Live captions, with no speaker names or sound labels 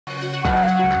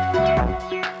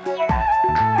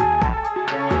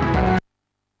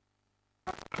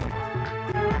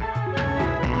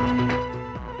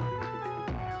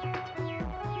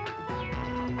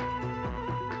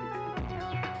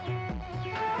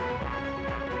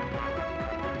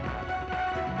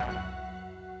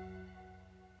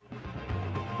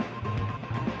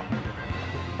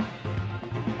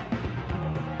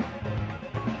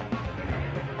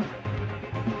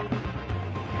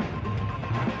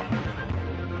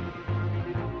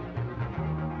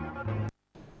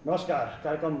नमस्कार,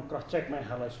 कार्यक्रम क्रस चेकमा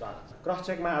यहाँलाई स्वागत छ। क्रस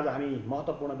चेकमा आज हामी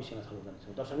महत्त्वपूर्ण विषयमा छलफल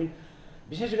गर्नेछौँ। दर्शकबिन,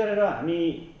 विशेष गरेर हामी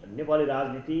नेपाली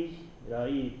राजनीति र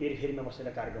यी पेरिफेरीमा बसेर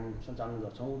कार्यक्रम सञ्चालन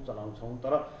गर्छौँ, चलाउँछौँ,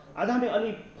 तर आज हामी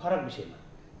अलि फरक विषयमा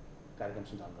कार्यक्रम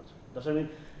सञ्चालन गर्छौँ। दर्शकबिन,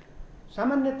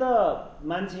 सामान्यतः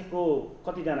मान्छेको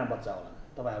कतिजना बच्चा होला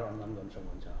तपाईँहरू अनुमान गर्न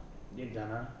सक्नुहुन्छ? 1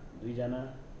 जना, 2 जना,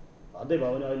 हदै भयो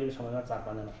भने अहिलेको समयमा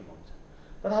 4-5 जनासम्म हुन्छ।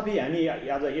 तथापि हामी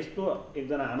आज यस्तो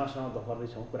एकजना आमासँग गफ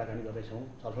गर्दैछौँ, कुराकानी गर्दैछौँ,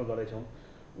 छलफल गर्दैछौँ।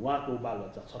 उहाँको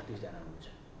बालबच्चा 36 जना हुनुहुन्छ।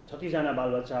 36 जना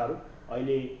बालबच्चाहरू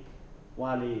अहिले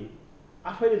उहाँले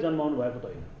आफैले जन्माउनु भएको त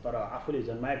होइन, तर आफूले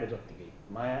जन्माएको जत्तिकै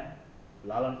माया,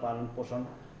 लालन पालन, पोषण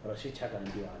र शिक्षाका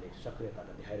निम्ति उहाँले सक्रियता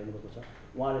देखाइरहनु भएको छ।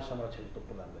 उहाँले संरक्षण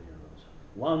प्रदान गरिरहनु भएको छ।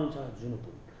 उहाँ हुनुहुन्छ जुनु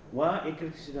पुन। उहाँ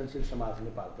एकीकृत सृजनशील समाज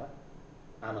नेपालका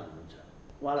आमा हुनुहुन्छ।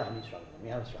 उहाँलाई हामी स्वागत गर्छौँ।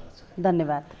 यहाँलाई स्वागत छ।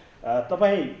 धन्यवाद।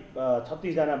 तपाईँ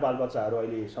 36 जना बालबच्चाहरू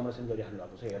अहिले संरक्षण गरिराख्नु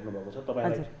भएको छ, हेर्नुभएको छ।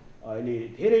 तपाईँलाई अहिले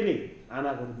धेरैले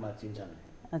आमाको रूपमा चिन्छन्।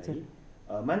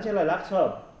 मान्छेलाई लाग्छ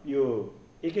यो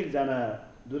एक जना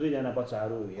 2 जना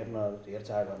बच्चाहरू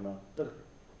हेरचाह गर्न त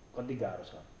कति गाह्रो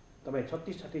छ। तपाईँ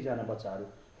 36 जना बच्चाहरू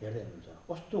हेर्दै हुनुहुन्छ,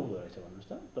 कस्तो हुँदो रहेछ भन्नुहोस्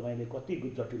त? तपाईँले कति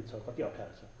जटिल छ, कति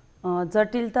अप्ठ्यारो छ?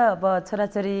 जटिल त अब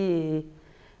छोराछोरी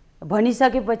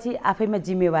भनिसकेपछि आफैमा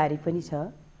जिम्मेवारी पनि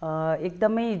छ।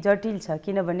 एकदमै जटिल छ,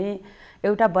 किनभने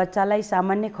एउटा बच्चालाई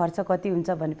सामान्य खर्च कति हुन्छ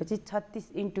भनेपछि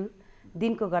 36 इन्टु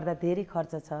दिनको गर्दा धेरै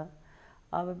खर्च छ।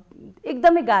 अब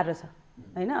एकदमै गाह्रो छ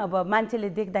हैन। अब मान्छेले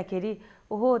देख्दाखेरि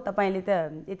ओहो तपाईले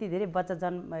त यति धेरै बच्चा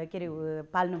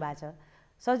पाल्नु भएको छ,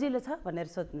 सजिलो छ भनेर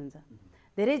सोच्नुहुन्छ।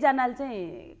 धेरैजनाले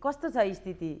चाहिँ कस्तो छ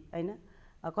स्थिति हैन,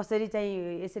 कसरी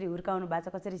चाहिँ यसरी हुर्काउनु भएको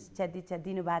छ, कसरी शिक्षा दीक्षा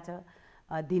दिनु भएको छ,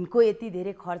 दिनको यति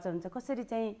धेरै खर्च हुन्छ, कसरी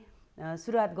चाहिँ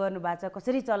सुरुवात गर्नु भएको छ,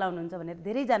 कसरी चलाउनुहुन्छ भनेर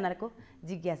धेरैजनाको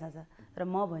जिज्ञासा छ। र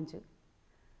म भन्छु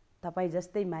तपाईँ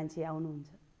जस्तै मान्छे आउनुहुन्छ।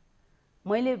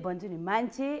 मैले भन्छु नि,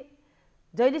 मान्छे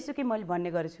जहिलेसुकै मैले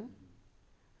भन्ने गर्छु,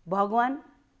 भगवान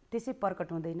त्यसै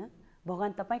प्रकट हुँदैन।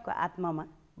 भगवान तपाईँको आत्मामा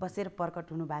बसेर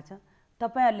प्रकट हुनु भएको छ।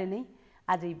 तपाईँहरूले नै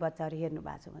आज यी बच्चाहरू हेर्नु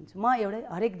भएको छ भन्छु। म एउटै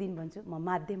हरेक दिन भन्छु, म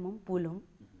माध्यम हुँ, पुल हुँ।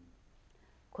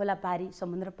 खोला पारी,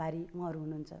 समुद्र पारी उहाँहरू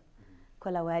हुनुहुन्छ,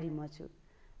 खोलावारी म छु,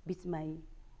 बिचमा यी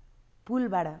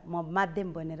पुलबाट म माध्यम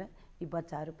बनेर यी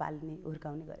बच्चाहरू पाल्ने,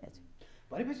 हुर्काउने गरेको छु।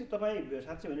 भनेपछि तपाईँ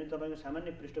साँच्चै भने तपाईँको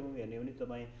सामान्य पृष्ठभूमि हेर्ने हो भने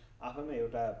तपाईँ आफैमा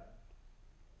एउटा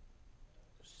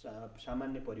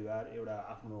सामान्य परिवार, एउटा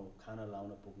आफ्नो खाना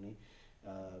लाउन पुग्ने,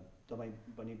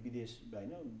 तपाईँ पनि विदेश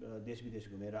होइन, देश विदेश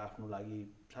घुमेर आफ्नो लागि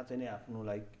साँच्चै नै आफ्नो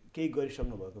लागि केही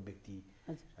गरिसक्नु भएको व्यक्ति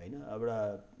होइन, एउटा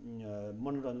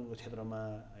मनोरञ्जनको क्षेत्रमा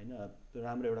होइन,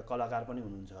 राम्रो एउटा कलाकार पनि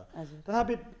हुनुहुन्छ।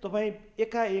 तथापि तपाईँ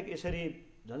एकाएक यसरी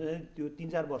झन् त्यो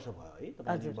 3-4 वर्ष भयो है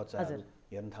तपाईँले बच्चाहरू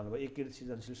हेर्न थाल्नुभयो एकीकृत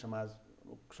सृजनशील समाज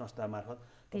संस्था मार्फत।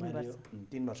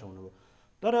 3 वर्ष हुनुभयो।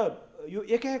 तर यो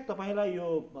एकाएक तपाईँलाई यो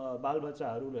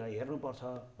बालबच्चाहरूलाई हेर्नुपर्छ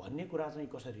भन्ने कुरा चाहिँ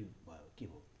कसरी भयो, के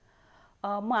भयो?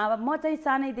 म चाहिँ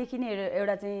सानैदेखि नै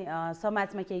एउटा चाहिँ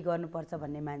समाजमा केही गर्नुपर्छ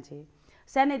भन्ने मान्छे।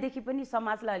 सानैदेखि पनि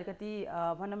समाजलाई अलिकति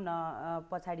भनौँ न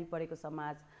पछाडि परेको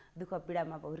समाज, दुःख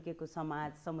पीडामा हुर्केको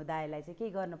समाज, समुदायलाई चाहिँ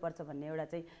केही गर्नुपर्छ भन्ने एउटा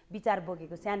चाहिँ विचार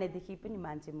बोकेको सानैदेखि पनि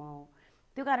मान्छे म हो।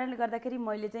 त्यो कारणले गर्दाखेरि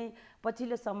मैले चाहिँ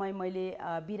पछिल्लो समय मैले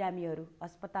बिरामीहरू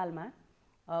अस्पतालमा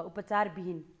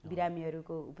उपचारविहीन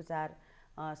बिरामीहरूको उपचार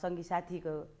सङ्गी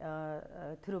साथीको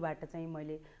थ्रुबाट चाहिँ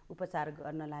मैले उपचार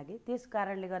गर्न लागेँ। त्यस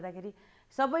कारणले गर्दाखेरि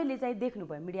सबैले चाहिँ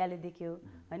देख्नुभयो, मिडियाले देख्यो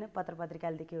होइन, पत्र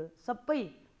पत्रिकाले देख्यो,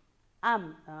 सबै आम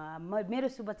मेरो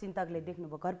शुभचिन्तकले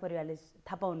देख्नुभयो, घर परिवारले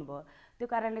थाहा पाउनुभयो। त्यो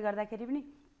कारणले गर्दाखेरि पनि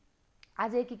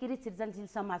आज एकीकृत सृजनशील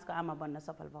समाजको आमा बन्न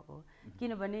सफल भएको हो।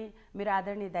 किनभने मेरो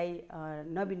आदरणीय दाइ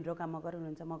नवीन रोका मगर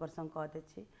हुनुहुन्छ, मगर सङ्घको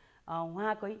अध्यक्ष,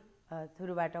 उहाँकै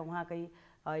थ्रुबाट उहाँकै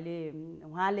अहिले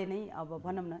उहाँले नै अब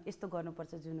भनौँ न यस्तो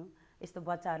गर्नुपर्छ जुनु, यस्तो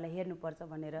बच्चाहरूलाई हेर्नुपर्छ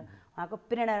भनेर उहाँको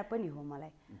प्रेरणा पनि हो मलाई।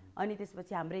 अनि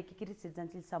त्यसपछि हाम्रो एकीकृत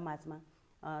सृजनशील समाजमा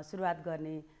सुरुवात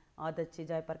गर्ने अध्यक्ष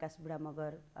जयप्रकाश बुढा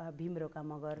मगर, भीम रोका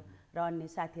मगर र अन्य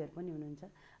साथीहरू पनि हुनुहुन्छ।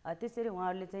 त्यसरी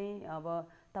उहाँहरूले चाहिँ अब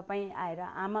तपाईँ आएर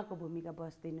आमाको भूमिका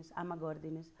बस्दिनुहोस्, आमा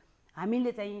गरिदिनुहोस्,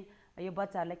 हामीले चाहिँ यो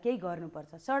बच्चाहरूलाई केही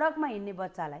गर्नुपर्छ। सडकमा हिँड्ने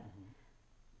बच्चालाई,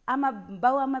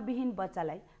 बाउआमा विहीन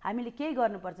बच्चालाई हामीले केही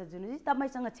गर्नुपर्छ। जुनुजी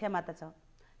तपाईँसँग क्षमता छ,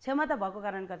 क्षमता भएको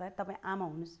कारणले गर्दा तपाईँ आमा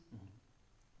हुनुहोस्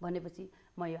भनेपछि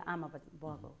म यो आमा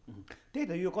भएको। त्यही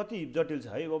त, यो कति जटिल छ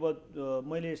है। अब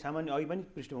मैले सामान्य अघि पनि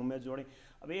पृष्ठभूमिमा जोडेँ,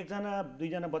 अब 1 जना 2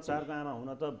 जना बच्चाहरूको आमा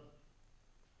हुन त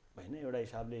होइन एउटा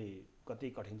हिसाबले कति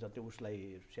कठिन छ त्यो उसलाई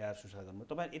स्याहार सुसार गर्नु।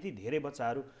 तपाईँ यति धेरै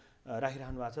बच्चाहरू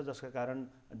राखिरहनु भएको छ जसका कारण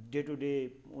डे टु डे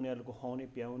उनीहरूको खुवाउने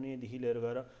प्याउनेदेखि लिएर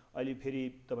गएर अहिले फेरि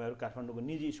तपाईँहरू काठमाडौँको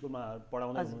निजी स्कुलमा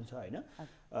पढाउँदै हुनुहुन्छ होइन।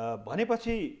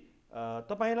 भनेपछि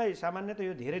तपाईँलाई सामान्यतः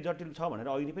यो धेरै जटिल छ भनेर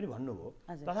अहिले पनि भन्नुभयो,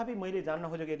 तथापि मैले जान्न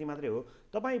खोजेको यति मात्रै हो,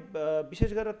 तपाईँ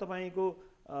विशेष गरेर तपाईँको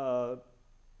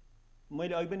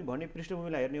मैले अहिले पनि भने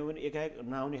पृष्ठभूमिलाई हेर्ने हो भने एकाएक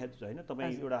नआउने होइन,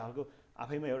 तपाईँ एउटा खालको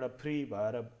आफैमा एउटा फ्री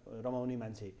भएर रमाउने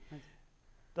मान्छे,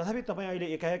 तथापि तपाईँ अहिले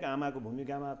एकाएक आमाको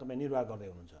भूमिकामा तपाईँ निर्वाह गर्दै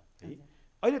हुनुहुन्छ है।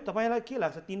 अहिले तपाईँलाई के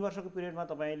लाग्छ 3 वर्षको पिरियडमा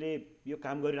तपाईँले यो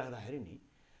काम गरिराख्दाखेरि नि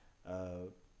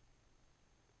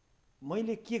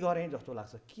मैले के गरेँ जस्तो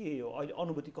लाग्छ, के अहिले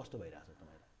अनुभूति कस्तो भइरहेछ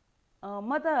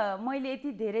तपाईँलाई? मैले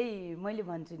यति धेरै मैले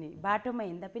भन्छु नि, बाटोमा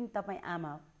हिँड्दा पनि तपाईँ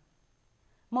आमा हो।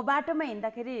 म बाटोमा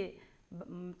हिँड्दाखेरि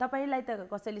तपाईँलाई त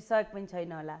कसैले सहयोग पनि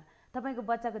छैन होला, तपाईँको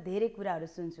बच्चाको धेरै कुराहरू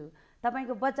सुन्छु,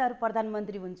 तपाईँको बच्चाहरू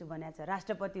प्रधानमन्त्री हुन्छु भनेको छ,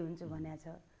 राष्ट्रपति हुन्छु भनेको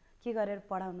छ, के गरेर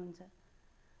पढाउनुहुन्छ?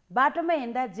 बाटोमा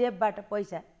हिँड्दा जेबबाट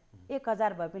पैसा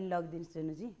 1000 भए पनि लगिदिनुहोस्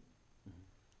जुनुजी,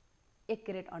 1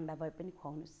 क्रेट अन्डा भए पनि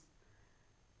खुवाउनुहोस्,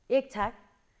 1 छाक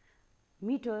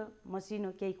मिठो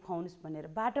मसिनो केही खुवाउनुहोस् भनेर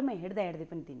बाटोमा हिँड्दा हिँड्दै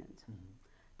पनि दिनुहुन्छ।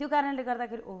 त्यो कारणले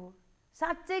गर्दाखेरि ओहो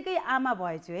साँच्चैकै आमा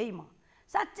भएछु है, म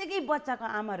साँच्चैकै बच्चाको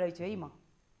आमा रहेछु है म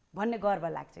भन्ने गर्व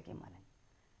लाग्छ कि मलाई।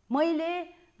 मैले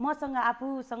मसँग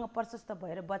आफूसँग प्रशस्त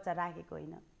भएर बच्चा राखेको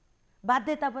होइन,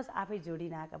 बाध्यतावश आफै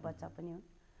जोडिन आएका बच्चा पनि हुन्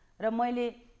र मैले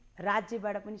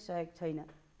राज्यबाट पनि सहयोग छैन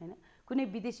हैन, कुनै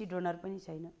विदेशी डोनर पनि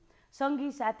छैन, सङ्गी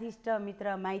साथी इष्ट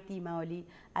मित्र माइती मावली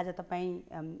आज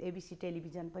तपाईँ एबिसी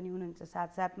टेलिभिजन पनि हुनुहुन्छ,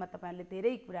 साथसाथमा तपाईँहरूले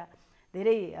धेरै कुरा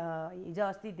धेरै हिजो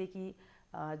अस्तिदेखि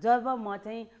जब म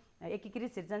चाहिँ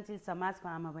एकीकृत सृजनशील समाजको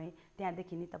आमा भएँ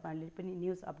त्यहाँदेखि नि तपाईँहरूले पनि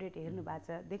न्युज अपडेट हेर्नु भएको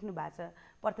छ, देख्नु भएको छ,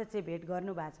 प्रत्यक्ष भेट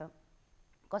गर्नु भएको छ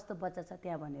कस्तो बच्चा छ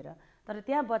त्यहाँ भनेर। तर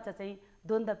त्यहाँ बच्चा चाहिँ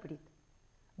द्वन्द्व पीडित,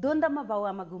 द्वन्द्वमा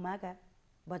बाउआमा गुमाएका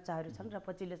बच्चाहरू छन् र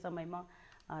पछिल्लो समयमा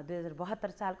 2072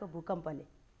 सालको भूकम्पले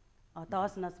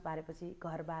तहस नस पारेपछि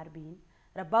घरबार विहीन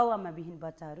र बाउआमा विहीन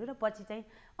बच्चाहरू र पछि चाहिँ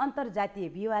अन्तर्जातीय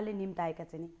विवाहले निम्ताएका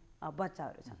चाहिँ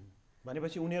बच्चाहरू छन्।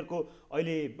 भनेपछि उनीहरूको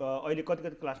अहिले कति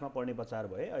क्लासमा पढ्ने बच्चाहरू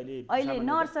भए? अहिले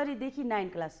नर्सरीदेखि 9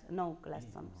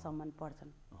 क्लाससम्म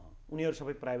पढ्छन्। उनीहरू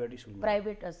सबै प्राइभेट स्कुलमा,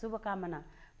 प्राइभेट शुभकामना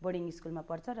बोर्डिङ स्कुलमा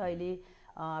पढ्छ र अहिले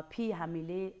फी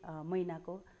हामीले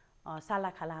महिनाको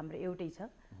सालाखाला हाम्रो एउटै छ,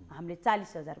 हामीले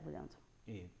 40,000 बुझाउँछौँ।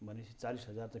 भनेपछि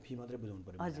 40,000 त फी मात्रै बुझाउनु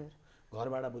पर्यो? हजुर,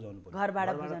 घरबाट बुझाउनु पर्यो। घरबाट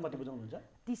कति बुझाउनुहुन्छ?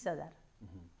 30,000।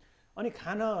 अनि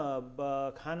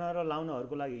खाना र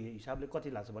लाउनहरूको लागि हिसाबले कति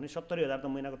लाग्छ भने 70,000 त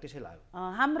महिनाको त्यसै लाग्यो।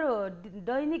 हाम्रो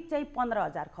दैनिक चाहिँ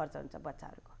 15,000 खर्च हुन्छ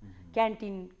बच्चाहरूको,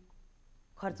 क्यान्टिन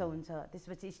खर्च हुन्छ,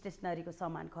 त्यसपछि स्टेसनरीको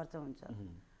सामान खर्च हुन्छ,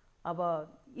 अब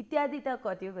इत्यादि त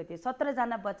कति हो 17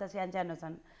 जना बच्चा सानो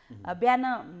छन्, बिहान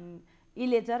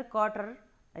इलेजर कटर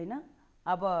होइन,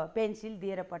 अब पेन्सिल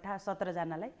दिएर पठा 17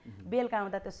 जनालाई, बेलुका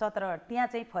आउँदा त्यो 17 त्यहाँ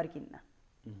चाहिँ फर्किन्न,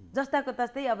 जस्ताको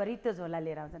तस्तै अब रित्तो झोला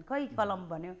लिएर आउँछन्, खै कलम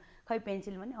भन्यो खै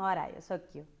पेन्सिल भन्यो हरायो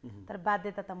सकियो। तर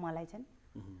बाध्यता त मलाई छ नि,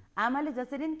 आमाले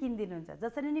जसरी नि किनिदिनुहुन्छ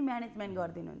जसरी नि म्यानेजमेन्ट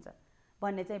गरिदिनुहुन्छ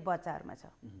भन्ने चाहिँ बच्चाहरूमा छ।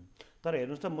 तर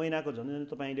हेर्नुहोस् त महिनाको झन्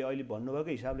तपाईँले अहिले भन्नुभएको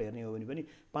हिसाबले हेर्ने हो भने पनि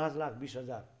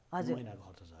 5,20,000 महिनाको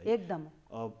खर्च छ एकदम।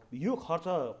 यो खर्च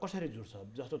कसरी जुट्छ?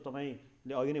 जस्तो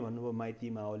तपाईँले अघि नै भन्नुभयो माइती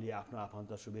मावली आफ्नो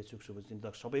आफन्त शुभेच्छुक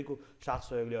शुभचिन्तक सबैको साथ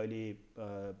सहयोगले अहिले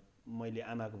मैले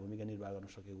आमाको भूमिका निर्वाह गर्न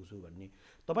सकेको छु भन्ने।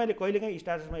 तपाईँले कहिलेकाहीँ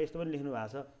स्ट्याटसमा यस्तो पनि लेख्नु भएको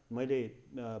छ, मैले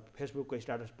फेसबुकको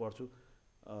स्ट्याटस पढ्छु,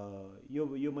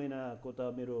 यो महिनाको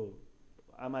त मेरो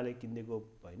आमाले किनिदिएको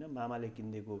होइन मामाले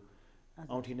किनिदिएको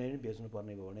औँठी नै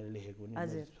बेच्नुपर्ने भयो भनेर लेखेको नि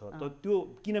छ। त त्यो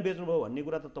किन बेच्नुभयो भन्ने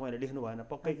कुरा त तपाईँले लेख्नु भएन,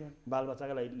 पक्कै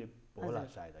बालबच्चाको लागि होला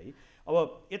सायद है।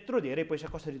 अब यत्रो धेरै पैसा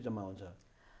कसरी जम्मा हुन्छ?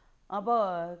 अब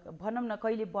भनौँ न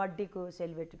कहिले बर्थडेको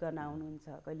सेलिब्रेट गर्न आउनुहुन्छ,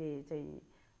 कहिले चाहिँ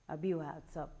विवाह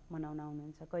उत्सव मनाउन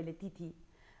आउनुहुन्छ, कहिले तिथि,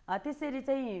 त्यसरी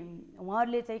चाहिँ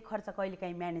उहाँहरूले चाहिँ खर्च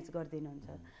कहिलेकाहीँ म्यानेज गरिदिनुहुन्छ।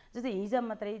 जस्तै हिजो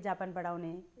मात्रै जापानबाट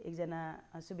आउने एकजना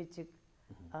शुभेच्छुक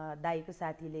दाईको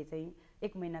साथीले चाहिँ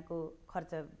 1 महिनाको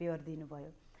खर्च बेहोर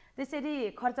दिनुभयो।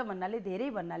 त्यसरी खर्च भन्नाले धेरै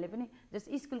भन्नाले पनि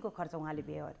जस्तो स्कुलको खर्च उहाँले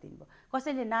बेहोर दिनुभयो,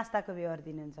 कसैले नास्ताको बेहोर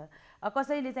दिनुहुन्छ,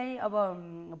 कसैले चाहिँ अब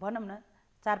भनौँ न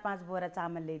 4-5 बोरा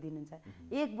चामल ल्याइदिनुहुन्छ,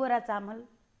 1 बोरा चामल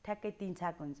ठ्याक्कै 3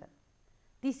 छाक हुन्छ,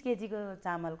 30 केजीको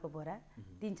चामलको बोरा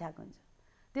 3 छाक हुन्छ।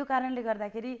 त्यो कारणले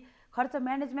गर्दाखेरि खर्च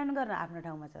म्यानेजमेन्ट गर्न आफ्नो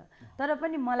ठाउँमा छ। तर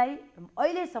पनि मलाई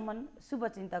अहिलेसम्म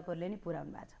शुभचिन्तकहरूले नि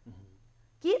पुर्याउनु भएको छ।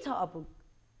 के छ अपुग?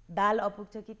 दाल अपुग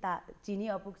छ कि चिनी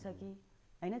अपुग छ कि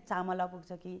होइन, चामल अपुग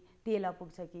छ कि तेल अपुग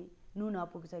छ कि नुन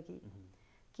अपुग छ कि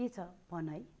के छ भन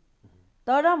है।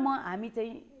 तर हामी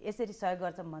चाहिँ यसरी सहयोग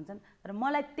गर्छौँ भन्छन्, र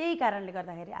मलाई त्यही कारणले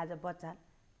गर्दाखेरि आज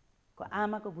बच्चाको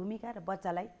आमाको भूमिका र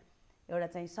बच्चालाई एउटा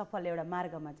चाहिँ सफल एउटा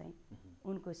मार्गमा चाहिँ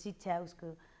उनको शिक्षा उसको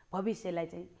भविष्यलाई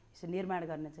चाहिँ यसो निर्माण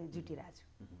गर्न चाहिँ जुटिरहेको छु।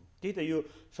 त्यही त यो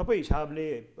सबै हिसाबले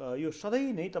यो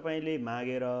सधैँ नै तपाईँले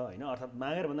मागेर होइन अर्थात्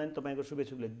मागेर भन्दा पनि तपाईँको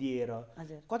शुभेच्छुकले दिएर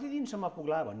कति दिनसम्म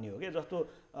पुग्ला भन्ने हो क्या जस्तो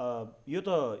यो त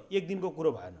एक दिनको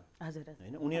कुरो भएन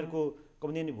होइन उनीहरूको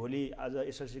कम्ती भोलि आज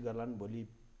एसएलसी गर्लान् भोलि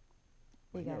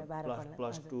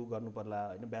प्लस 2 गर्नु पर्ला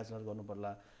होइन ब्याचलर गर्नु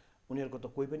पर्ला उनीहरूको त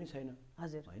कोही पनि छैन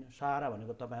होइन सहारा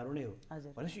भनेको तपाईँहरू नै हो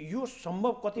भनेपछि यो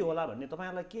सम्भव कति होला भन्ने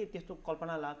तपाईँहरूलाई के त्यस्तो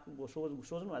कल्पना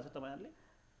सोच्नु भएको छ तपाईँहरूले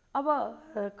अब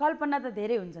कल्पना त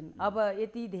धेरै हुन्छन् अब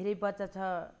यति धेरै बच्चा छ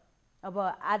अब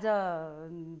आज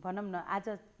भनौँ न आज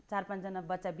 4-5 जना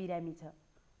बच्चा बिरामी छ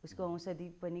उसको औषधि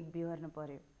पनि बिहोर्नु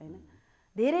पर्यो होइन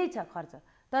धेरै छ खर्च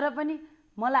तर पनि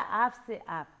मलाई आफसे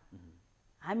आफ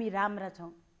हामी राम्रा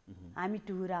छौँ हामी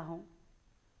टुहुरा हौँ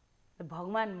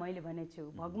भगवान मैले भनेको छु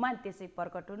भगवान त्यसै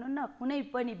प्रकट हुनु न कुनै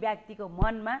पनि व्यक्तिको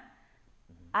मनमा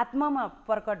आत्मामा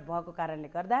प्रकट भएको कारणले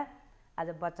गर्दा आज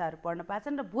बच्चाहरू पढ्न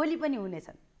पाछन् र भोलि पनि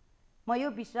हुनेछन् म यो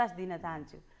विश्वास दिन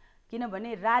चाहन्छु किनभने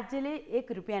राज्यले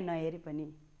 1 रुपियाँ नहेरे पनि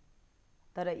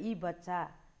तर यी बच्चा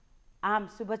आम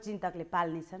शुभचिन्तकले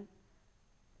पाल्नेछन्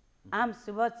आम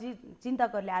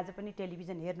शुभचिन्तकहरूले आज पनि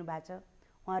टेलिभिजन हेर्नु भएको छ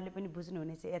उहाँहरूले पनि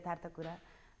बुझ्नुहुनेछ यथार्थ कुरा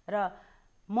र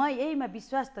म यहीमा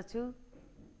विश्वास त छु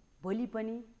भोलि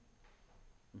पनि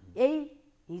यही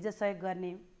हिजो सहयोग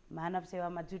गर्ने मानव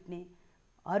सेवामा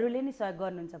जुट्नेहरूले नै सहयोग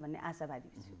गर्नुहुन्छ भन्ने आशावादी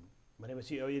छु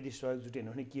भनेपछि अब यदि सहयोग जुटेन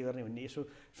भने के गर्ने भन्ने यसो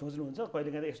सोच्नुहुन्छ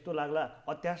कहिलेकाहीँ यस्तो लाग्ला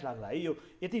अत्यास लाग्ला है यो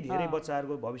यति धेरै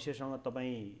बच्चाहरूको भविष्यसँग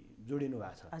तपाईँ जोडिनु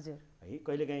भएको छ हजुर है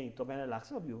कहिलेकाहीँ तपाईँलाई लाग्छ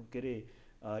अब यो के अरे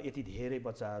यति धेरै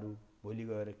बच्चाहरू भोलि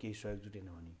गएर केही सहयोग जुटेन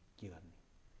भने के गर्ने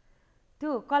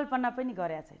त्यो कल्पना पनि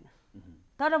गरेका छैन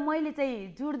तर मैले चाहिँ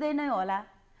जुट्दै नै होला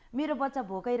मेरो बच्चा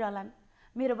भोकै रहलान्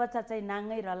मेरो बच्चा चाहिँ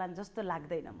नाङ्गै रहलान् जस्तो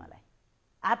लाग्दैन मलाई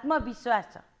आत्मविश्वास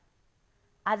छ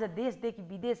आज देशदेखि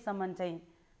विदेशसम्म चाहिँ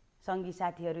सङ्गी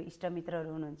साथीहरू इष्टमित्रहरू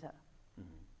हुनुहुन्छ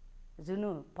जुनु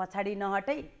पछाडि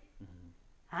नहटै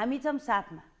हामी छौँ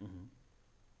साथमा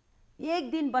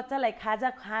एक दिन बच्चालाई खाजा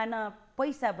खान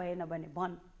पैसा भएन भने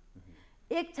भन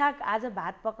एक छाक आज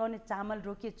भात पकाउने चामल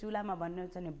रोकियो चुलामा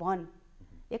भन्नुहुन्छ भने भन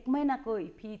 1 महिनाको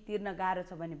फी तिर्न गाह्रो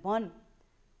छ भने भन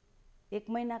 1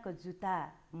 महिनाको जुत्ता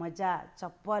मजा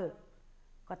चप्पल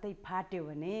कतै फाट्यो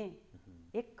भने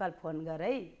एकल फोन गर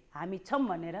है हामी छौँ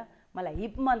भनेर मलाई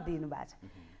हिम्मत दिनुभएको छ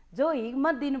जो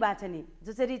हिम्मत दिनुभएको छ नि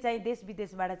जसरी चाहिँ देश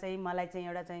विदेशबाट चाहिँ मलाई चाहिँ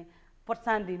एउटा चाहिँ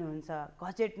प्रोत्साहन दिनुहुन्छ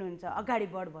घचेट्नुहुन्छ अगाडि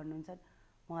बढ भन्नुहुन्छ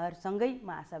उहाँहरूसँगै म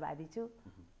आशावादी छु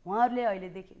उहाँहरूले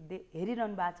अहिलेदेखि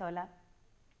हेरिरहनु भएको छ होला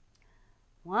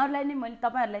उहाँहरूलाई नै मैले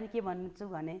तपाईँहरूलाई नै के भन्छु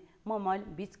भने म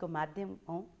बिचको माध्यम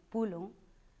हौँ पुल हौँ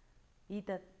यी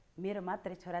त मेरो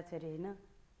मात्रै छोराछोरी होइन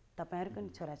तपाईँहरूको नि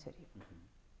छोराछोरी हो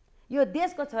यो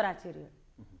देशको छोराछोरी हो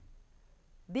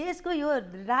देशको यो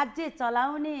राज्य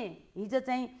चलाउने हिजो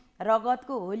चाहिँ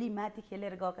रगतको होली माथि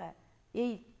खेलेर गएका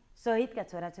यही शहीदका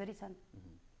छोराछोरी छन्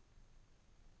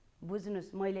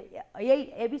बुझ्नुहोस् मैले यही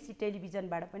एबिसी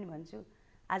टेलिभिजनबाट पनि भन्छु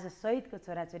आज शहीदको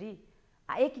छोराछोरी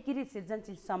एकीकृत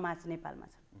सृजनशील समाज नेपालमा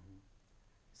छन्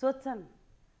सोध्छन्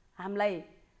हामीलाई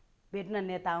भेट्न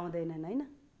नेता आउँदैनन् होइन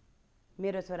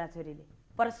मेरो छोराछोरीले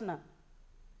प्रश्न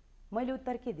मैले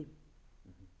उत्तर के दिउँ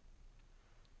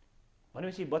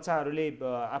भनेपछि बच्चाहरूले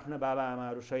आफ्ना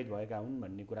बाबाआमाहरू शहीद भएका हुन्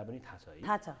भन्ने कुरा पनि थाहा छ है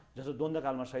थाहा छ जस्तो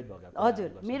द्वन्द्वकालमा शहीद भएका हजुर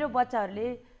मेरो बच्चाहरूले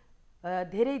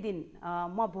धेरै दिन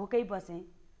म भोकै बसेँ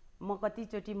म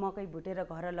कतिचोटि मकै भुटेर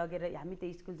घर लगेर हामी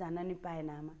त स्कुल जान नि पाएन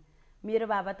आमा मेरो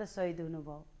बाबा त शहीद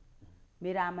हुनुभयो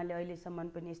मेरो आमाले अहिलेसम्म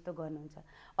पनि यस्तो गर्नुहुन्छ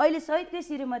अहिले शहीदकै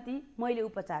श्रीमती मैले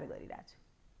उपचार गरिरहेको छु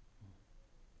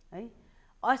है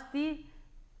अस्ति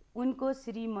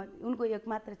उनको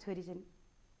एकमात्र छोरी चाहिँ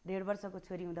 1.5 वर्षको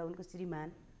छोरी हुँदा उनको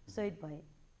श्रीमान शहीद भए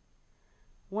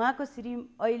उहाँको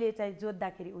अहिले चाहिँ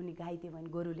जोत्दाखेरि उनी घाइते भइन्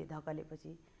गोरुले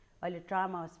धकलेपछि अहिले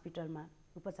ट्रामा हस्पिटलमा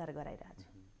उपचार गराइरहेको छु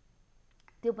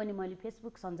त्यो पनि मैले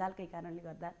फेसबुक सञ्जालकै कारणले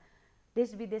गर्दा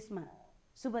देश विदेशमा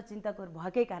शुभचिन्तकहरू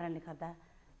भएकै कारणले गर्दा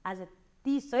आज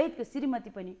ती शहीदको श्रीमती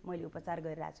पनि मैले उपचार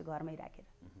गरिरहेको छु घरमै राखेर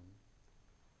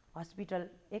हस्पिटल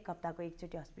 1 हप्ताको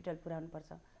एकचोटि हस्पिटल पुर्याउनु पर्छ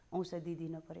औषधि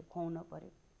दिन पर्यो खुवाउन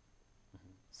पर्यो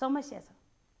समस्या छ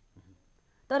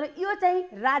तर यो चाहिँ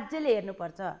राज्यले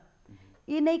हेर्नुपर्छ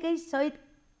यिनैकै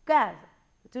शहीदका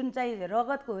जुन चाहिँ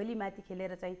रगतको होलीमाथि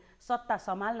खेलेर चाहिँ सत्ता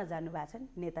सम्हाल्न जानुभएको छ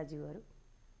नि नेताजीहरू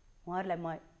उहाँहरूलाई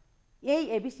म यही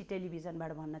एबिसी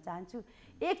टेलिभिजनबाट भन्न चाहन्छु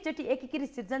एकचोटि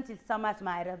एकीकृत सृजनशील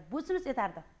समाजमा आएर बुझ्नुहोस्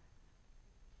यथार्थ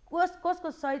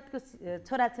कसको शहीदको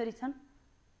छोराछोरी छन्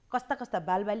कस्ता कस्ता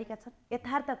बालबालिका छन्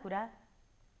यथार्थ कुरा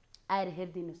आएर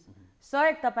हेरिदिनुहोस्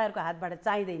सहयोग तपाईँहरूको हातबाट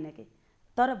चाहिँदैन कि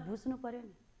तर बुझ्नु पर्यो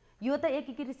नि यो त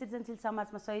एकीकृत सृजनशील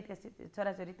समाजमा शहीदका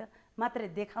छोराछोरी त मात्रै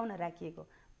देखाउन राखिएको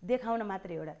देखाउन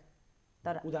मात्रै एउटा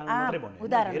तर उदाहरण मात्रै भन्नु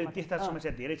धेरै त्यस्ता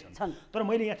समस्या धेरै छन्। तर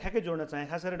मैले यहाँ ठ्याक्कै जोड्न चाहेँ,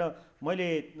 खास गरेर मैले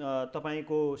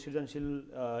तपाईँको सृजनशील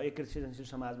एकीकृत सृजनशील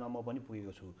समाजमा म पनि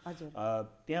पुगेको छु।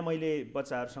 त्यहाँ मैले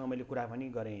बच्चाहरूसँग मैले कुरा पनि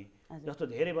गरेँ, जस्तो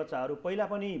धेरै बच्चाहरू पहिला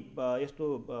पनि यस्तो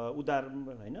उद्धार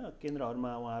होइन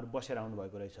केन्द्रहरूमा उहाँहरू बसेर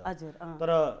आउनुभएको रहेछ।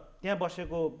 तर त्यहाँ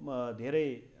बसेको धेरै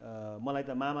मलाई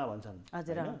त मामा भन्छन्,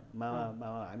 मामा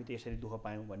मामा हामी त यसरी दुःख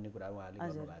पायौँ भन्ने कुरा उहाँहरूले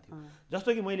गर्नुभएको थियो। जस्तो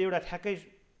कि मैले एउटा ठ्याक्कै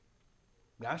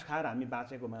घाँस खाएर हामी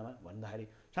बाँचेको मामा भन्दाखेरि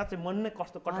साँच्चै मन नै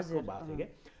कस्तो कटक्क भएको थियो क्या।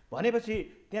 भनेपछि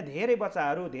त्यहाँ धेरै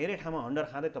बच्चाहरू धेरै ठाउँमा हन्डर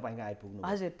खाँदै तपाईँको आइपुग्नु।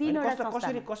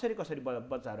 कसरी कसरी कसरी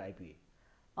बच्चाहरू आइपुगे?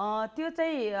 त्यो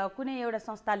चाहिँ कुनै एउटा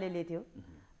संस्थाले लिएको थियो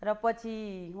र पछि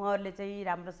उहाँहरूले चाहिँ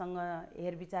राम्रोसँग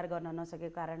हेरविचार गर्न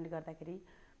नसकेको कारणले गर्दाखेरि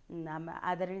हाम्रो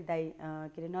आदरणीय दाइ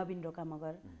के अरे नवीन रोका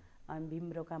मगर, भीम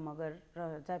रोका मगर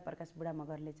र जयप्रकाश बुढा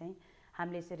मगरले चाहिँ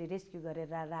हामीले यसरी रेस्क्यु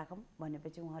गरेर राखौँ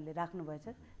भनेपछि उहाँहरूले राख्नुभएछ।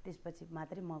 त्यसपछि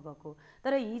मात्रै म गएको।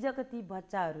 तर हिजोको ती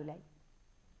बच्चाहरूलाई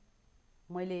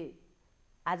मैले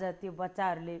आज त्यो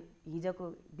बच्चाहरूले हिजोको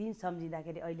दिन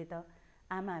सम्झिँदाखेरि अहिले त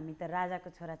आमा हामी त राजाको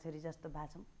छोराछोरी जस्तो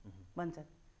भएछौँ भन्छन्।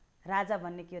 राजा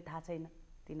भन्ने के हो थाहा छैन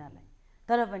तिनीहरूलाई,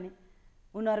 तर पनि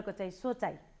उनीहरूको चाहिँ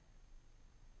सोचाइ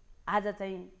आज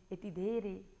चाहिँ यति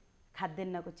धेरै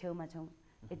खाद्यान्नको छेउमा छौँ,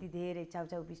 यति धेरै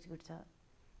चाउचाउ बिस्कुट छ,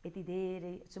 यति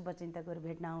धेरै शुभचिन्तकहरू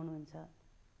भेट्न आउनुहुन्छ।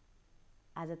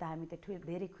 आज त हामी त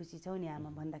धेरै खुसी छौँ नि आमा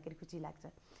भन्दाखेरि खुसी लाग्छ।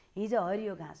 हिजो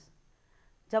हरियो घाँस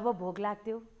जब भोक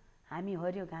लाग्थ्यो हामी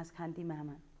हरियो घाँस खान्थ्यौँ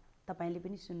आमा, तपाईँले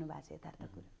पनि सुन्नुभएको छ यथार्थ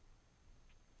कुरा।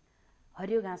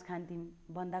 हरियो घाँस खान्थ्यौँ,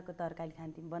 बन्दाको तरकारी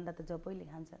खान्थ्यौँ, बन्दा त जबैले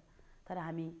खान्छ, तर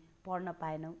हामी पढ्न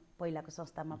पाएनौँ। पहिलाको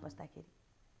संस्थामा बस्दाखेरि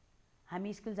हामी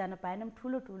स्कुल जान पाएनौँ।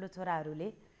 ठुलो ठुलो छोराहरूले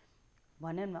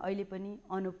भन्यो न, अहिले पनि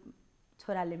अनुप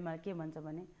छोराले के भन्छ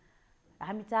भने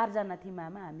हामी 4 जना थियौँ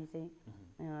आमा, हामी चाहिँ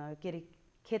के अरे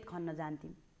खेत खन्न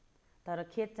जान्थ्यौँ। तर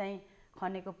खेत चाहिँ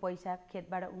खनेको पैसा,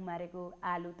 खेतबाट उमारेको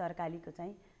आलु तरकारीको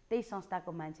चाहिँ त्यही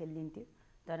संस्थाको मान्छेले लिन्थ्यो।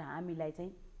 तर हामीलाई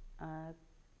चाहिँ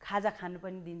खाजा खानु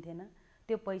पनि दिन्थेन।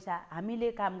 त्यो पैसा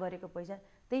हामीले काम गरेको पैसा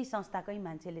त्यही संस्थाकै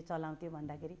मान्छेले चलाउँथ्यो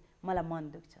भन्दाखेरि मलाई मन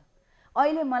दुख्छ।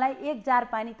 अहिले मलाई 1 जार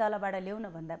पानी तलबाट ल्याउन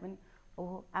भन्दा पनि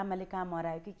ओहो आमाले काम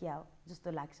हरायो कि क्या हो जस्तो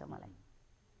लाग्छ मलाई।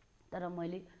 तर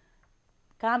मैले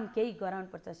काम केही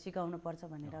गराउनुपर्छ, सिकाउनुपर्छ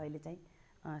भनेर अहिले चाहिँ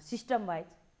सिस्टम वाइज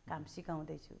काम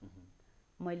सिकाउँदैछु।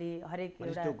 मैले हरेक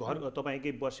एउटा घर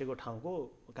तपाईँकै बसेको ठाउँको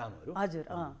कामहरू हजुर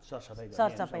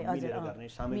सरसफाइ गर्ने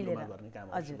सामूहिकमा गर्ने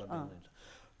कामहरू गर्नुहुन्छ।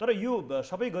 तर यो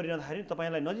सबै गरिरहँदाखेरि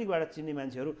तपाईँलाई नजिकबाट चिन्ने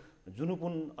मान्छेहरू जुनु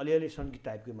पुन अलिअलि सङ्गीत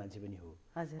टाइपको मान्छे पनि हो,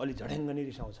 अलि झड्याङ्गनी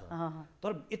रिसाउँछ।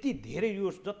 तर यति धेरै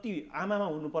यो जति आमामा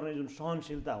हुनुपर्ने जुन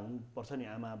सहनशीलता हुनुपर्छ नि,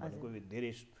 आमा भनेको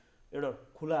धेरै एउटा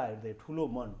खुला हृदय ठुलो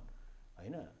मन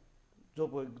होइन, जो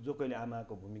कोहीले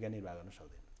आमाको भूमिका निर्वाह गर्न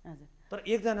सक्दैन। तर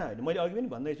एकजना होइन, मैले अघि पनि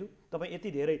भन्दैछु तपाईँ यति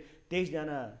धेरै 23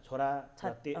 जना छोरा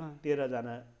 13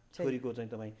 जना छोरीको चाहिँ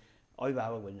तपाईँ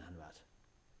अभिभावक बनिरहनु भएको छ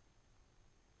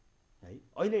है।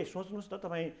 अहिले सोच्नुहोस् त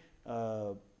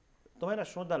तपाईँलाई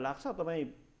सोच्दा लाग्छ तपाईँ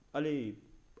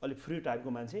अलि फ्री टाइपको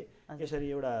मान्छे यसरी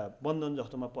एउटा बन्धन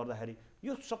जस्तोमा पर्दाखेरि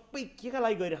यो सबै केका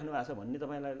लागि गरिरहनु भएको छ भन्ने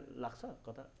तपाईँलाई लाग्छ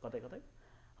कतै कतै?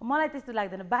 मलाई त्यस्तो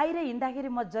लाग्दैन। बाहिर हिँड्दाखेरि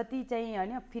म जति चाहिँ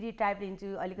होइन फ्री टाइप लिन्छु,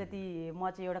 अलिकति म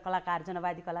चाहिँ एउटा कलाकार,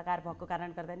 जनवादी कलाकार भएको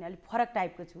कारणले गर्दा नि अलिक फरक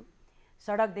टाइपको छु।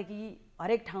 सडकदेखि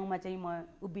हरेक ठाउँमा चाहिँ म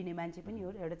उभिने मान्छे पनि हो,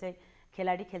 एउटा चाहिँ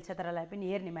खेलाडी खेल क्षेत्रलाई पनि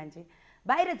हेर्ने मान्छे।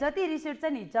 बाहिर जति रिस उठ्छ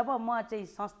नि, जब म चाहिँ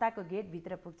संस्थाको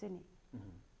गेटभित्र पुग्छु नि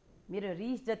मेरो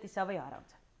रिस जति सबै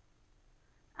हराउँछ।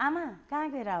 आमा कहाँ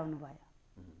गएर आउनुभयो,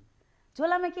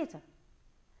 झोलामा के छ,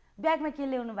 ब्यागमा के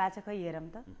ल्याउनु भएको छ खै हेरौँ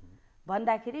त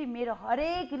भन्दाखेरि मेरो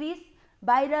हरेक रिस,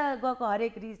 बाहिर गएको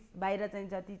हरेक रिस, बाहिर चाहिँ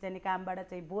जति चाहिँ कामबाट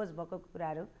चाहिँ बोझ भएको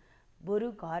कुराहरू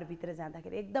बरु घरभित्र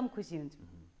जाँदाखेरि एकदम खुसी हुन्छु।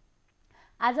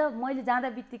 आज मैले जाँदा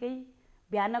बित्तिकै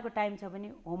बिहानको टाइम छ भने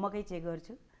होमवर्कै चेक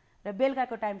गर्छु र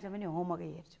बेलुकाको टाइम छ भने होमवर्कै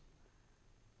हेर्छु।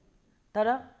 तर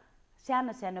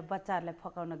सानो सानो बच्चाहरूलाई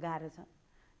फकाउन गाह्रो छ।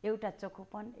 एउटा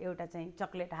चोखोपन, एउटा चाहिँ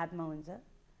चक्लेट हातमा हुन्छ,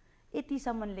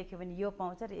 यतिसम्म लेख्यो भने यो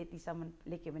पाउँछ र यतिसम्म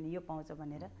लेख्यो भने यो पाउँछ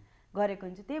भनेर गरेको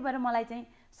हुन्छु। त्यही भएर मलाई चाहिँ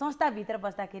संस्थाभित्र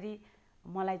बस्दाखेरि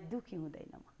मलाई दुःखी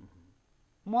हुँदैन।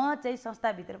 म चाहिँ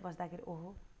संस्थाभित्र बस्दाखेरि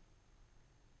ओहो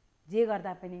जे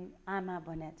गर्दा पनि आमा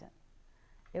भनेछ,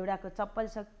 एउटाको चप्पल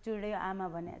चुड्यो आमा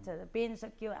भनेछ, पेन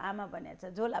सकियो आमा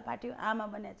भनेछ, झोला पाट्यो आमा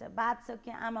भनेछ, भात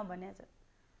सकियो आमा भनेछ।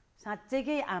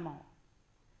 साँच्चैकै आमा हो।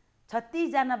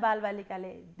 36 जना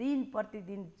बालबालिकाले दिन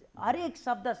प्रतिदिन हरेक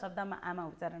शब्दमा आमा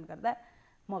उच्चारण गर्दा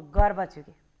म गर्व छु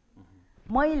कि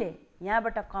मैले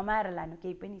यहाँबाट कमाएर लानु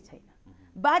केही पनि छैन,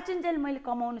 बाँचुन्जेल मैले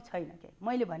कमाउनु छैन के।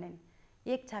 मैले भने नि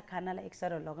एक छाक खानालाई एक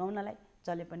सरो लगाउनलाई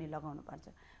जसले पनि लगाउनु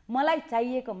पर्छ। मलाई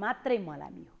चाहिएको मात्रै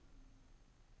मलामी हो।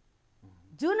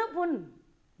 जुनु पुन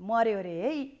मर्यो अरे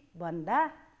है भन्दा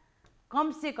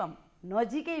कमसेकम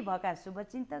नजिकै भएका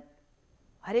शुभचिन्तक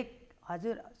हरेक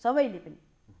हजुर सबैले पनि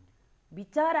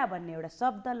बिचरा भन्ने एउटा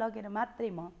शब्द लगेर मात्रै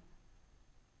म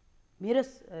मेरो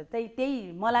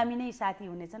त्यही मलामी नै साथी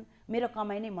हुनेछन्, मेरो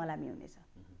कमाइ नै मलामी हुनेछ।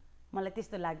 मलाई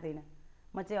त्यस्तो लाग्दैन।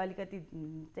 म चाहिँ अलिकति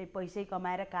चाहिँ पैसै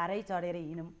कमाएर कारै चढेर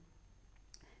हिँडौँ,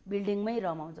 बिल्डिङमै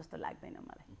रमाउँ जस्तो लाग्दैन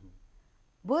मलाई।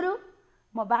 बरु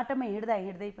म बाटोमा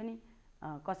हिँड्दै पनि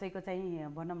कसैको चाहिँ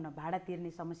भनौँ न भाडा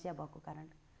तिर्ने समस्या भएको कारण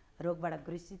रोगबाट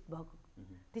ग्रसित भएको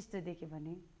त्यस्तो देख्यो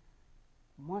भने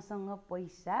मसँग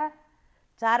पैसा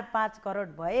 4-5 करोड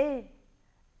भए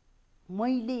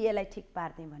मैले यसलाई ठिक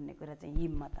पार्दै भन्ने कुरा चाहिँ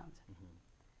हिम्मत आउँछ।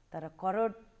 तर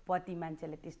करोडपति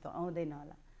मान्छेलाई त्यस्तो आउँदैन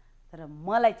होला, तर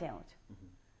मलाई चाहिँ आउँछ।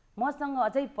 मसँग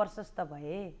अझै प्रशस्त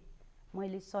भए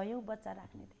मैले 100 बच्चा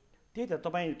राख्ने थिएँ। त्यही त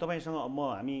तपाईँसँग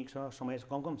हामीसँग समय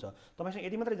कम छ। तपाईँसँग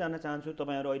यति मात्रै जान्न चाहन्छु,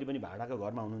 तपाईँहरू अहिले पनि भाडाको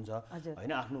घरमा हुनुहुन्छ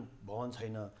होइन, आफ्नो भवन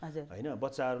छैन होइन,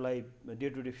 बच्चाहरूलाई डे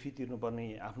टु डे फी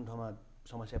तिर्नुपर्ने आफ्नो ठाउँमा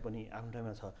समस्या पनि आफ्नो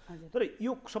ठाउँमा छ। तर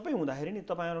यो सबै हुँदाखेरि नि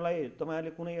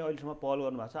तपाईँहरूले कुनै अहिलेसम्म पहल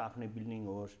गर्नुभएको छ? आफ्नै बिल्डिङ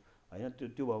होस् होइन,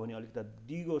 त्यो भयो भने अलिकति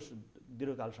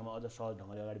दीर्घकालसम्म अझ सहज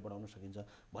ढङ्गले अगाडि बढाउन सकिन्छ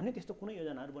भन्ने त्यस्तो कुनै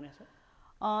योजनाहरू बनेको छ?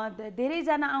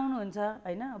 धेरैजना आउनुहुन्छ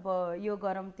होइन, अब यो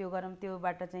गरौँ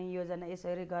त्योबाट चाहिँ योजना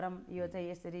यसरी गरौँ, यो चाहिँ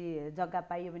यसरी जग्गा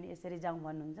पाइयो भने यसरी जाउँ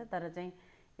भन्नुहुन्छ। तर चाहिँ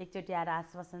एकचोटि आएर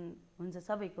आश्वासन हुन्छ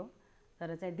सबैको,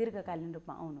 तर चाहिँ दीर्घकालीन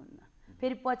रूपमा आउनुहुन्न।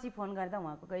 फेरि पछि फोन गर्दा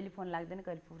उहाँको कहिले फोन लाग्दैन,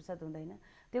 कहिले फुर्सद हुँदैन।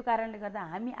 त्यो कारणले गर्दा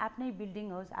हामी आफ्नै बिल्डिङ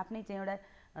होस्, आफ्नै चाहिँ एउटा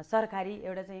सरकारी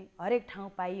एउटा चाहिँ हरेक ठाउँ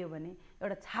पाइयो भने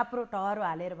एउटा छाप्रो टहरो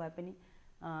हालेर भए पनि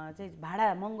चाहिँ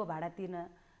महँगो भाडा तिर्न,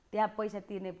 त्यहाँ पैसा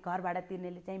तिर्ने घर भाडा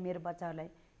तिर्नेले चाहिँ मेरो बच्चाहरूलाई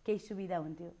केही सुविधा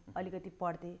हुन्थ्यो, अलिकति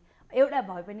पढ्थे, एउटा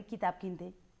भए पनि किताब किन्थे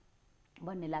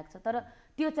भन्ने लाग्छ। तर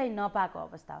त्यो चाहिँ नपाएको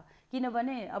अवस्था हो।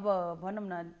 किनभने अब भनौँ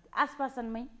न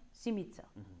आश्वासनमै सीमित छ।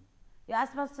 यो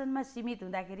आश्वासनमा सीमित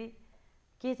हुँदाखेरि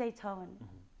के चाहिँ छ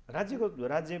भने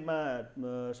राज्यमा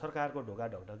सरकारको ढोका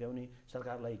ढकढक्याउने,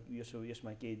 सरकारलाई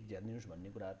यसमा केही ध्यान दिनुहोस् भन्ने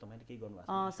कुरा तपाईँले केही गर्नुभएको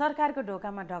छ? सरकारको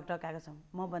ढोकामा ढकढकाएका छौँ।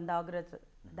 मभन्दा अग्रज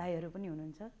दाइहरू पनि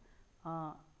हुनुहुन्छ,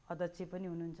 अध्यक्ष पनि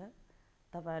हुनुहुन्छ।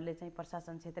 तपाईँहरूले चाहिँ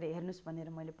प्रशासन क्षेत्र हेर्नुहोस् भनेर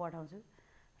मैले पठाउँछु।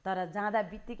 तर जाँदा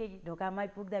बित्तिकै ढोकामै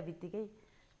पुग्दा बित्तिकै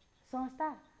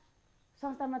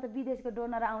संस्थामा त विदेशको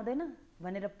डोनर आउँदैन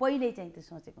भनेर पहिल्यै चाहिँ त्यो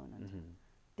सोचेको हुनुहुन्छ।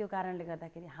 त्यो कारणले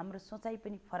गर्दाखेरि हाम्रो सोचाइ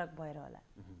पनि फरक भएर होला।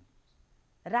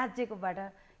 राज्यकोबाट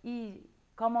यी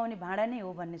कमाउने भाडा नै हो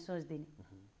भन्ने सोच्दिने,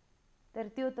 तर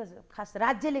त्यो त खास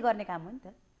राज्यले गर्ने काम हो नि त।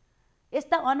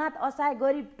 यस्ता अनाथ असहाय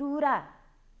गरिब टुहुरा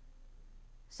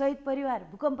शहीद परिवार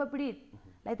भूकम्प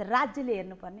पीडितलाई त राज्यले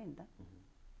हेर्नुपर्ने नि त।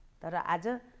 तर आज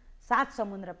 7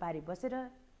 समुद्र पारी बसेर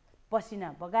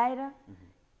पसिना बगाएर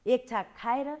एक छाक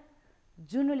खाएर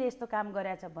जुनुले यस्तो काम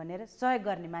गरेछ भनेर सहयोग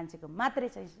गर्ने मान्छेको मात्रै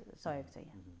चाहिँ सहयोग छ।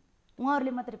 यहाँ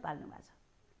उहाँहरूले मात्रै पाल्नु भएको छ।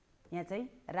 यहाँ चाहिँ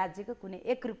राज्यको कुनै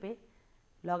 1 रुपैयाँ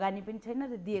लगानी पनि छैन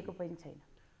र दिएको पनि छैन।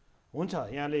 हुन्छ,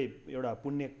 यहाँले एउटा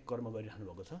पुण्य कर्म गरिरहनु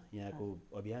भएको छ। यहाँको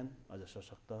अभियान अझ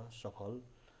सशक्त सफल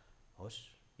होस्।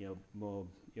 यहाँ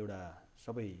एउटा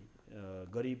सबै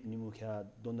गरिब निमुखिया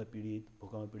द्वन्द्व पीडित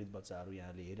भूकम्प पीडित बच्चाहरू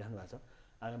यहाँले हेरिरहनु भएको छ।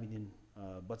 आगामी दिन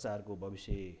बच्चाहरूको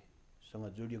भविष्यसँग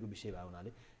जोडिएको विषय भएको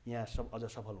हुनाले यहाँ अझ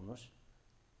सफल हुनुहोस्,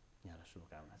 यहाँलाई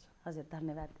शुभकामना छ। हजुर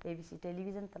धन्यवाद। एबिसी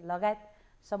टेलिभिजन लगायत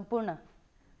सम्पूर्ण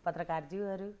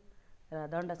पत्रकारज्यूहरू र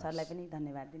दण्ड सरलाई पनि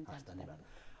धन्यवाद दिन चाहन्छु। धन्यवाद।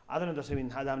 आदरणीय दर्शकबिन,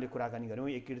 आज हामीले कुराकानी गऱ्यौँ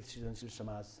एकीकृत सृजनशील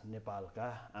समाज नेपालका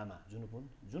आमा जुनु पुन,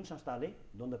 जुन संस्थाले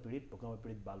द्वन्द्व पीडित भूकम्प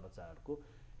पीडित बालबच्चाहरूको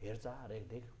हेरचाह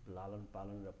रेखदेख लालन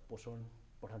पालन र पोषण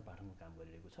पठन पाठनको काम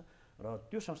गरिरहेको छ र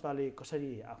त्यो संस्थाले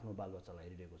कसरी आफ्नो बालबच्चालाई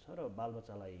हेरिरहेको छ र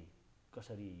बालबच्चालाई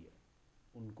कसरी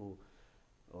उनको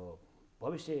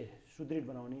भविष्य सुदृढ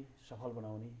बनाउने सफल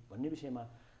बनाउने भन्ने विषयमा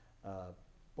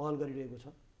पहल गरिरहेको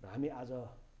छ र हामी आज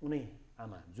उनै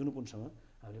आमा जुनु पुनसँग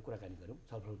हामीले कुराकानी गऱ्यौँ,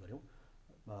 छलफल गऱ्यौँ।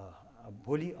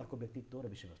 भोलि अर्को व्यक्तित्व र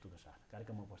विषयवस्तुको साथ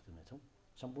कार्यक्रममा उपस्थित हुनेछौँ।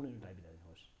 सम्पूर्ण युनिटलाई बिदा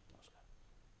दिनुहोस्।